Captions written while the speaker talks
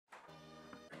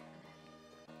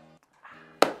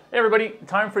Hey everybody,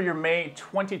 time for your May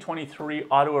 2023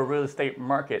 Ottawa Real Estate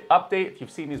Market update. If you've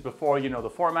seen these before, you know the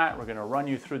format. We're gonna run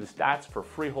you through the stats for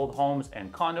freehold homes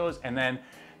and condos, and then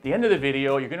at the end of the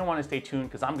video, you're gonna wanna stay tuned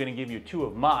because I'm gonna give you two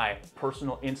of my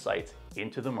personal insights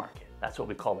into the market. That's what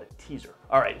we call a teaser.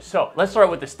 All right, so let's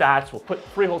start with the stats. We'll put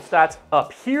freehold stats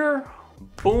up here.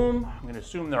 Boom, I'm gonna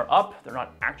assume they're up. They're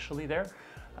not actually there.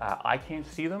 I can't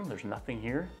see them, there's nothing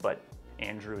here, but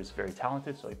Andrew is very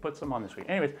talented, so he puts them on this week.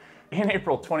 Anyways, in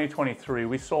April 2023,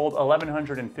 we sold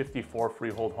 1,154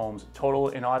 freehold homes total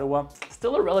in Ottawa.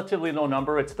 Still a relatively low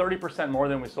number. It's 30% more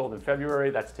than we sold in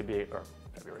February. That's to be, or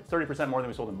February, 30% more than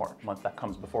we sold in March, month that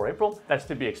comes before April. That's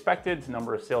to be expected. The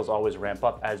number of sales always ramp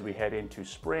up as we head into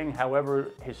spring. However,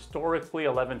 historically,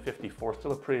 1,154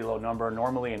 still a pretty low number.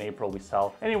 Normally in April, we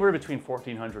sell anywhere between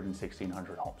 1,400 and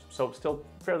 1,600 homes. So still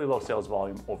fairly low sales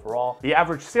volume overall. The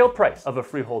average sale price of a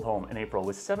freehold home in April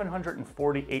was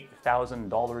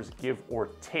 $748,000, give or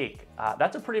take.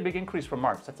 That's a pretty big increase from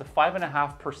March. That's a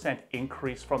 5.5%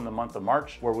 increase from the month of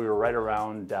March, where we were right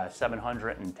around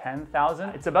 710,000.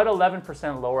 It's about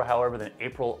 11% lower, however, than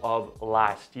April of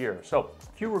last year. So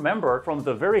if you remember, from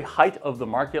the very height of the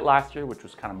market last year, which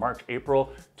was kind of March,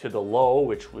 April, to the low,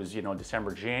 which was,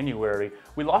 December, January,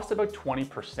 we lost about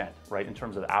 20%, right, in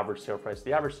terms of the average sale price.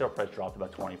 The average sale price dropped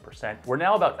about 20%. We're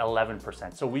now about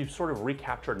 11%. So we've sort of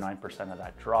recaptured 9% of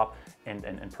that drop,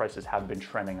 and prices have been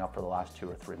trending up for the last 2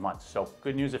 or 3 months. So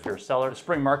good news if you're a seller. The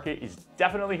spring market is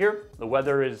definitely here. The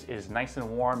weather is nice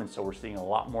and warm, and so we're seeing a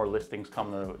lot more listings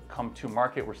come to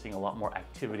market. We're seeing a lot more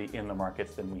activity in the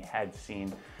markets than we had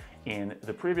seen in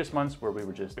the previous months, where we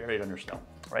were just buried under snow,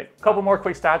 right? A couple more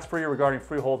quick stats for you regarding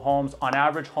freehold homes. On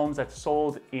average, homes that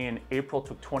sold in April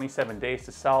took 27 days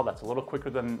to sell. That's a little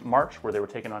quicker than March, where they were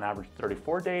taking on average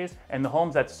 34 days. And the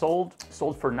homes that sold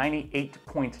for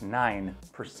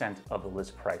 98.9% of the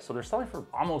list price. So they're selling for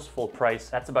almost full price.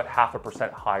 That's about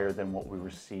 0.5% higher than what we were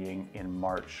seeing in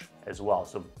March as well.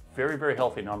 So very, very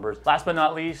healthy numbers. Last but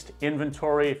not least,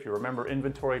 inventory. If you remember,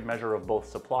 inventory, measure of both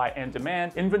supply and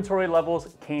demand. Inventory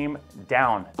levels came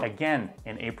down again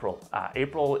in April.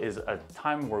 April is a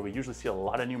time where we usually see a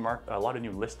lot of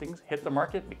new listings hit the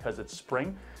market because it's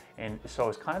spring. And so I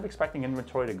was kind of expecting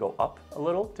inventory to go up a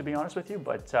little, to be honest with you,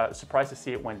 but surprised to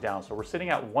see it went down. So we're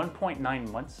sitting at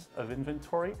 1.9 months of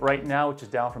inventory right now, which is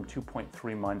down from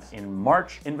 2.3 months in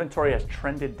March. Inventory has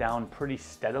trended down pretty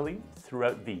steadily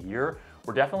throughout the year.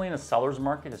 We're definitely in a seller's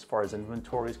market as far as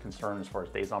inventory is concerned, as far as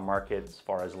days on market, as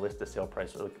far as list to sale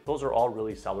price. Those are all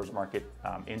really seller's market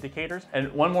indicators.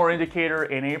 And one more indicator,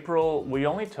 in April, we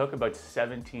only took about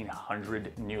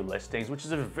 1,700 new listings, which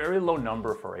is a very low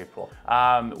number for April.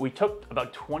 We took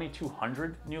about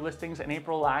 2,200 new listings in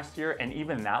April last year, and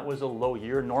even that was a low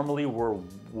year. Normally, we're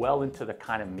well into the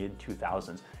kind of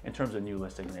mid-2000s in terms of new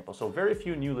listings in April. So very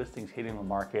few new listings hitting the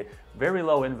market, very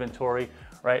low inventory,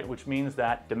 right? Which means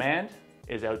that demand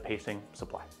is outpacing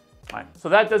supply. All right, so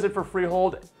that does it for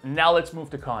freehold. Now let's move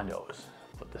to condos.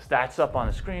 Put the stats up on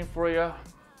the screen for you.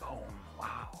 Boom,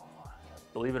 wow.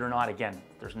 Believe it or not, again,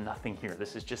 there's nothing here.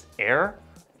 This is just air,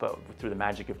 but through the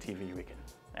magic of TV, we can,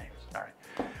 anyways, all right.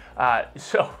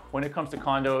 So when it comes to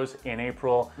condos in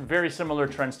April, very similar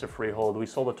trends to freehold. We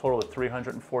sold a total of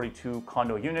 342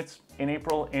 condo units in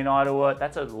April in Ottawa.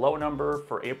 That's a low number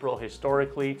for April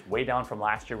historically, way down from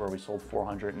last year where we sold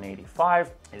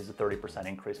 485. It is a 30%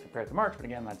 increase compared to March, but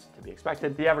again, that's to be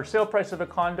expected. The average sale price of a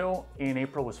condo in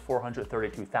April was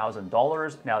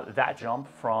 $432,000. Now that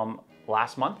jumped from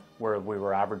last month, where we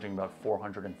were averaging about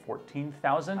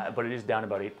 414,000, but it is down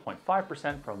about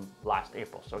 8.5% from last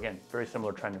April. So again, very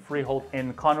similar trend to freehold.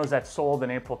 And condos that sold in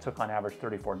April took on average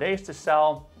 34 days to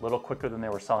sell, a little quicker than they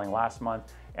were selling last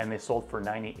month, and they sold for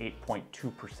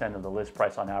 98.2% of the list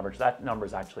price on average. That number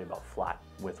is actually about flat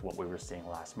with what we were seeing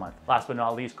last month. Last but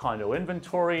not least, condo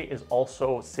inventory is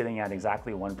also sitting at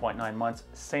exactly 1.9 months,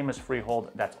 same as freehold.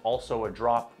 That's also a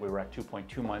drop. We were at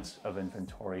 2.2 months of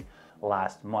inventory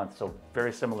last month. So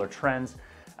very similar trends.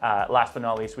 Last but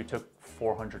not least, we took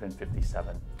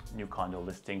 457 new condo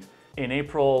listings. In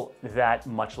April, that,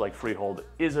 much like freehold,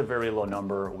 is a very low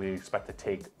number. We expect to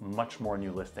take much more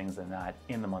new listings than that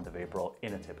in the month of April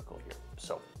in a typical year.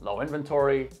 So low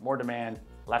inventory, more demand,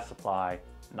 less supply,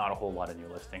 not a whole lot of new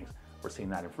listings. We're seeing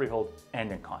that in freehold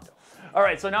and in condo. All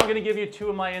right, so now I'm gonna give you two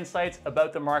of my insights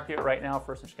about the market right now.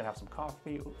 First, I'm just gonna have some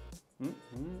coffee.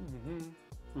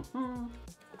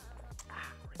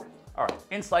 All right,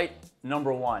 insight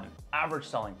number one, average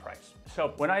selling price.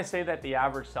 So when I say that the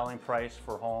average selling price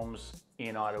for homes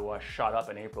in Ottawa shot up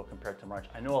in April compared to March,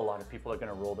 I know a lot of people are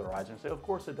gonna roll their eyes and say, of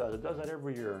course it does. It does that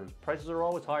every year. Prices are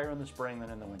always higher in the spring than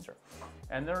in the winter.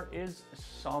 And there is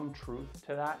some truth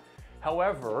to that.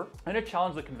 However, I'm going to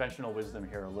challenge the conventional wisdom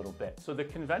here a little bit. So the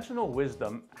conventional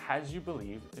wisdom has you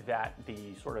believe that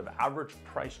the sort of average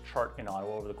price chart in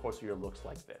Ottawa over the course of a year looks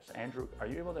like this. Andrew, are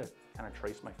you able to kind of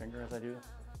trace my finger as I do this?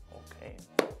 Okay,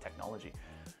 technology.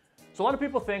 So a lot of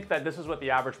people think that this is what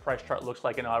the average price chart looks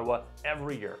like in Ottawa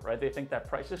every year, right? They think that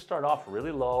prices start off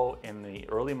really low in the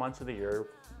early months of the year,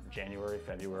 January,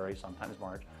 February, sometimes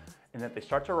March, and that they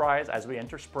start to rise as we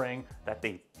enter spring, that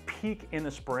they peak in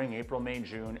the spring, April, May,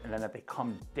 June, and then that they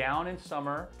come down in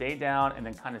summer, stay down, and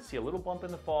then kind of see a little bump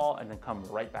in the fall, and then come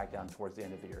right back down towards the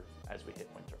end of the year as we hit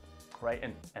winter. Right?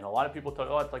 And a lot of people talk,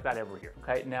 oh, it's like that every year.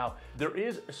 Okay, now there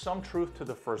is some truth to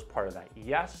the first part of that.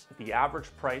 Yes, the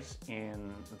average price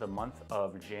in the month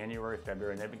of January,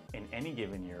 February, in any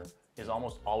given year is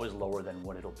almost always lower than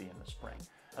what it'll be in the spring.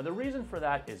 Now the reason for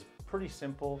that is pretty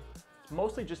simple. It's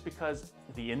mostly just because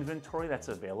the inventory that's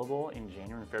available in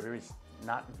January and February is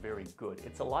not very good.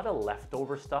 It's a lot of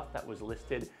leftover stuff that was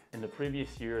listed in the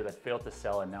previous year that failed to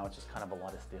sell, and now it's just kind of a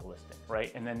lot of stale listings,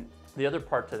 right? And then the other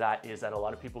part to that is that a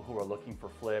lot of people who are looking for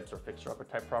flips or fixer-upper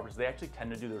type properties, they actually tend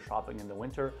to do their shopping in the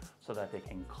winter so that they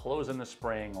can close in the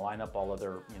spring, line up all of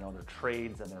their, their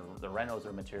trades and their renos,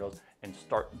 their materials, and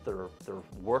start their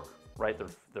work, right?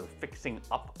 They're fixing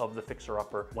up of the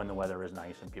fixer-upper when the weather is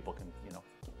nice and people can,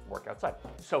 work outside.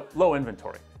 So low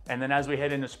inventory. And then as we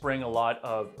head into spring,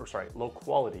 low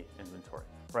quality inventory,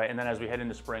 right? And then as we head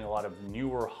into spring, a lot of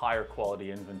newer, higher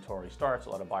quality inventory starts. A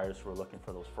lot of buyers who are looking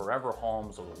for those forever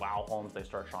homes, those wow homes, they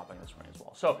start shopping in the spring as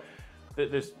well. So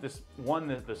this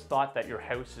thought that your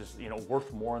house is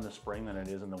worth more in the spring than it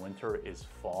is in the winter is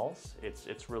false.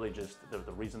 It's really just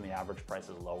the reason the average price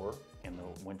is lower in the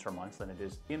winter months than it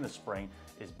is in the spring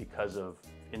is because of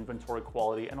inventory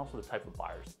quality and also the type of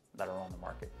buyers that are on the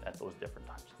market at those different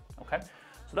times. Okay,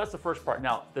 so that's the first part.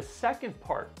 Now the second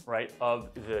part, right, of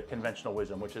the conventional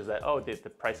wisdom, which is that the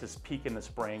prices peak in the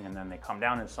spring and then they come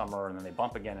down in summer and then they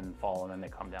bump again in fall and then they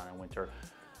come down in winter.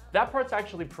 That part's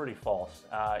actually pretty false.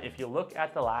 If you look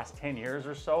at the last 10 years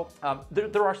or so,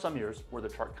 there are some years where the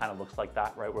chart kind of looks like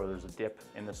that, right? Where there's a dip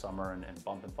in the summer and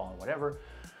bump and fall and whatever.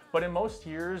 But in most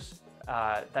years,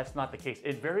 that's not the case.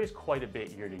 It varies quite a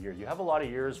bit year to year. You have a lot of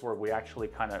years where we actually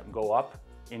kind of go up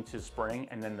into spring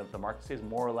and then the market stays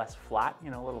more or less flat,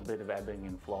 a little bit of ebbing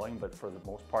and flowing, but for the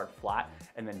most part flat,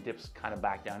 and then dips kind of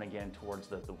back down again towards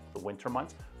the winter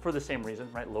months for the same reason,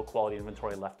 right? Low quality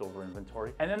inventory, leftover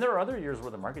inventory. And then there are other years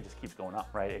where the market just keeps going up,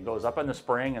 right? It goes up in the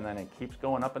spring and then it keeps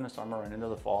going up in the summer and into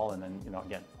the fall, and then,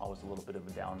 again, always a little bit of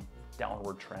a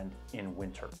downward trend in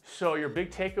winter. So your big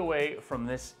takeaway from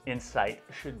this insight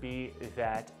should be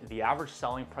that the average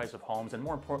selling price of homes, and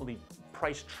more importantly,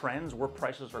 price trends, where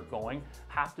prices are going,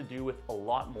 have to do with a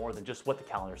lot more than just what the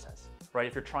calendar says, right?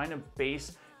 If you're trying to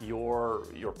base your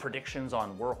predictions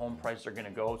on where home prices are going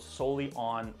to go solely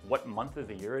on what month of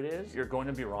the year it is, you're going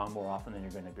to be wrong more often than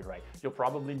you're going to be right. You'll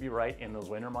probably be right in those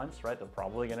winter months, right? They're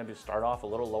probably going to start off a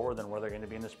little lower than where they're going to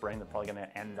be in the spring. They're probably going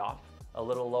to end off a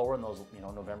little lower in those,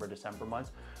 November, December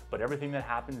months. But everything that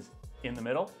happens in the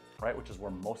middle, right, which is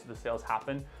where most of the sales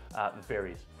happen,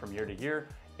 varies from year to year.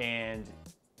 And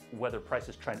whether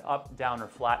prices trend up, down, or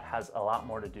flat has a lot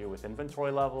more to do with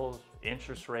inventory levels,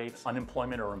 interest rates,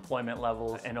 unemployment or employment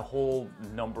levels, and a whole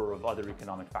number of other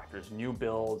economic factors, new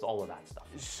builds, all of that stuff.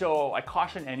 So I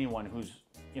caution anyone who's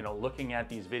looking at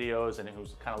these videos and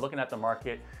who's kind of looking at the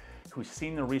market, who's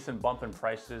seen the recent bump in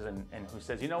prices and who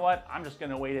says, you know what, I'm just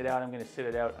gonna wait it out, I'm gonna sit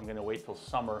it out, I'm gonna wait till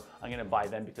summer, I'm gonna buy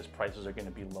then because prices are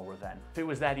gonna be lower then. If it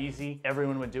was that easy,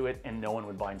 everyone would do it and no one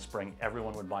would buy in spring.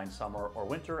 Everyone would buy in summer or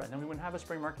winter, and then we wouldn't have a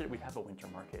spring market, we'd have a winter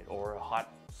market or a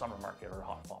hot summer market or a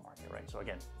hot fall market, right? So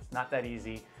again, it's not that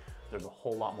easy. There's a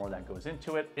whole lot more that goes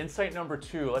into it. Insight number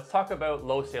 2, let's talk about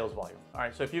low sales volume. All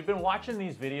right, so if you've been watching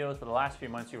these videos for the last few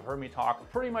months, you've heard me talk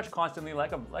pretty much constantly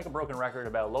like a broken record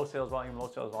about low sales volume,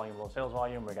 low sales volume, low sales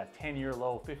volume. We got 10-year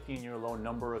low, 15-year low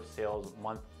number of sales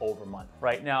month over month.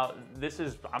 Right now,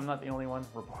 I'm not the only one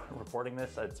reporting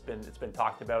this. It's been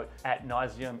talked about ad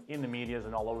nauseum in the medias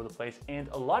and all over the place. And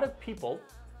a lot of people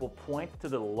will point to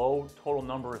the low total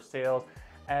number of sales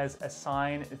as a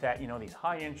sign that these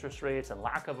high interest rates and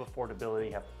lack of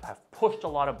affordability have pushed a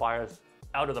lot of buyers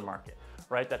out of the market,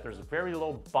 right? That there's very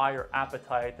low buyer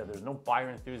appetite, that there's no buyer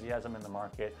enthusiasm in the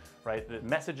market, right? The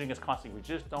messaging is constantly, we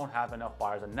just don't have enough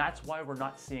buyers, and that's why we're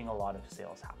not seeing a lot of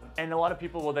sales happen. And a lot of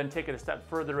people will then take it a step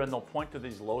further and they'll point to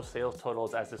these low sales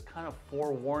totals as this kind of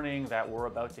forewarning that we're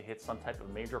about to hit some type of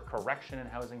major correction in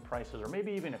housing prices or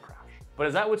maybe even a crash. But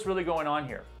is that what's really going on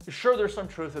here? Sure, there's some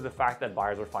truth to the fact that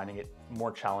buyers are finding it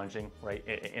more challenging, right,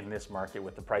 in this market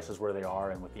with the prices where they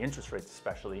are and with the interest rates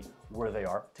especially where they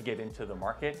are to get into the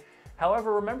market.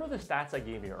 However, remember the stats I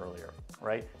gave you earlier,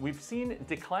 right? We've seen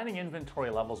declining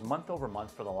inventory levels month over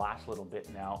month for the last little bit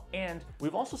now, and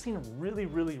we've also seen a really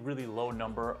low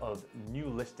number of new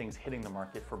listings hitting the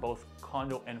market for both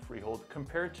condo and freehold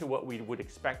compared to what we would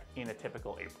expect in a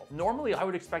typical April. Normally, I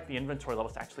would expect the inventory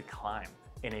levels to actually climb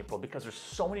in April because there's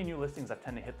so many new listings that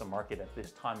tend to hit the market at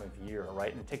this time of year,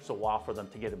 right? And it takes a while for them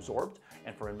to get absorbed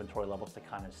and for inventory levels to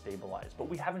kind of stabilize. But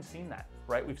we haven't seen that,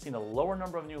 right? We've seen a lower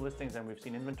number of new listings and we've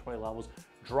seen inventory levels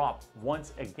drop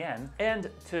once again.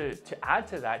 And to add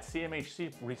to that,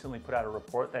 CMHC recently put out a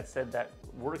report that said that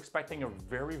we're expecting a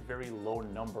very low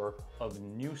number of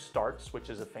new starts,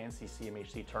 which is a fancy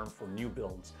CMHC term for new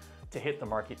builds, to hit the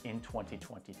market in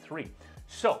 2023.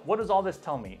 So what does all this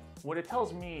tell me? What it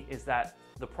tells me is that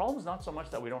the problem is not so much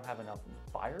that we don't have enough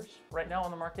buyers right now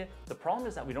on the market. The problem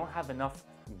is that we don't have enough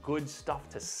good stuff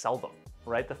to sell them,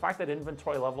 right? The fact that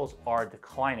inventory levels are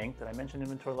declining, did I mention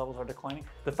inventory levels are declining?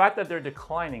 The fact that they're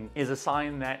declining is a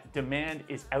sign that demand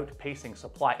is outpacing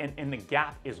supply and the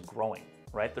gap is growing,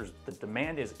 right? The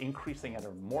demand is increasing at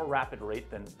a more rapid rate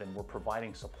than we're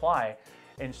providing supply.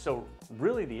 And so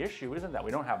really the issue isn't that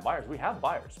we don't have buyers. We have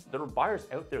buyers. There are buyers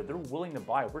out there. They're willing to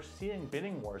buy. We're seeing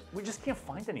bidding wars. We just can't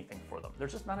find anything for them.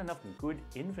 There's just not enough good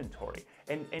inventory.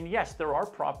 And yes, there are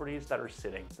properties that are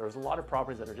sitting. There's a lot of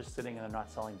properties that are just sitting and they're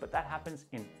not selling, but that happens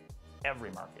in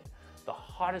every market. The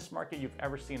hottest market you've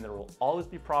ever seen, there will always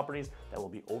be properties that will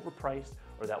be overpriced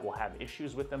or that will have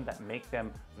issues with them that make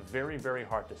them very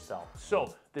hard to sell.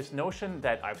 So this notion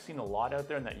that I've seen a lot out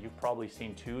there and that you've probably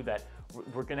seen too, that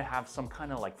we're gonna have some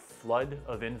kind of like flood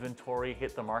of inventory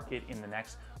hit the market in the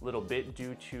next little bit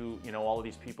due to, you know, all of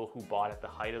these people who bought at the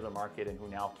height of the market and who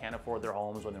now can't afford their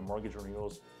homes when their mortgage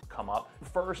renewals come up.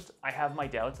 First, I have my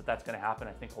doubts that that's gonna happen.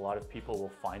 I think a lot of people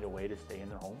will find a way to stay in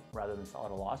their home rather than sell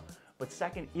at a loss. But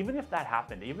second, even if that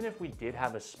happened, even if we did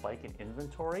have a spike in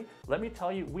inventory, let me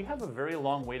tell you, we have a very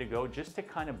long way to go just to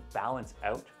kind of balance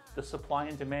out the supply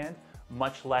and demand,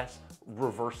 much less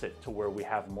reverse it to where we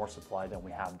have more supply than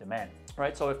we have demand,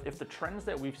 right? So if the trends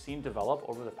that we've seen develop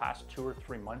over the past 2 or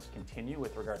 3 months continue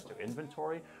with regards to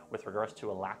inventory, with regards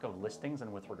to a lack of listings,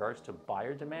 and with regards to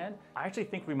buyer demand, I actually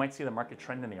think we might see the market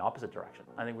trend in the opposite direction.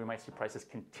 I think we might see prices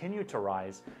continue to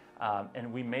rise,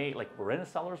 and we may, like, we're in a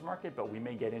seller's market, but we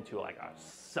may get into like a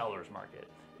seller's market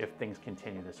if things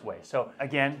continue this way. So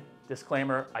again,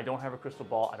 disclaimer, I don't have a crystal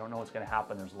ball. I don't know what's gonna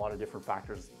happen. There's a lot of different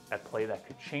factors at play that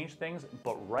could change things.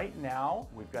 But right now,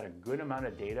 we've got a good amount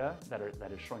of data that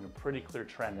is showing a pretty clear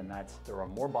trend, and that's there are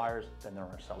more buyers than there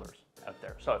are sellers out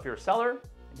there. So if you're a seller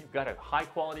and you've got a high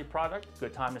quality product,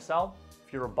 good time to sell.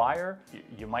 If you're a buyer,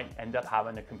 you might end up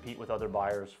having to compete with other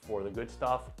buyers for the good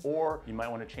stuff, or you might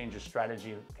want to change your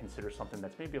strategy, consider something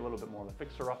that's maybe a little bit more of a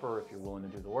fixer-upper if you're willing to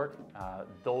do the work.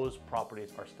 Those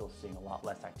properties are still seeing a lot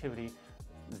less activity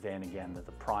than, again,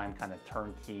 the prime kind of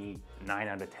turnkey 9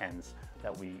 out of 10s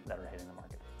that are hitting the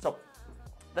market. So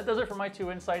that does it for my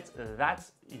 2 insights.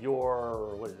 That's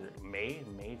your, what is it, May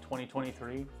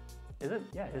 2023? Is it?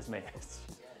 Yeah, it is May.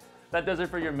 That does it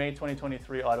for your May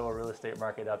 2023 Ottawa Real Estate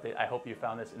Market update. I hope you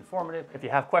found this informative. If you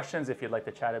have questions, if you'd like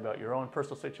to chat about your own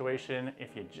personal situation,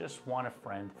 if you just want a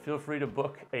friend, feel free to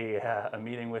book a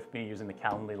meeting with me using the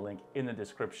Calendly link in the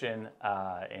description.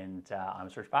 I'm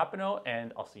Serge Papineau,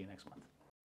 and I'll see you next month.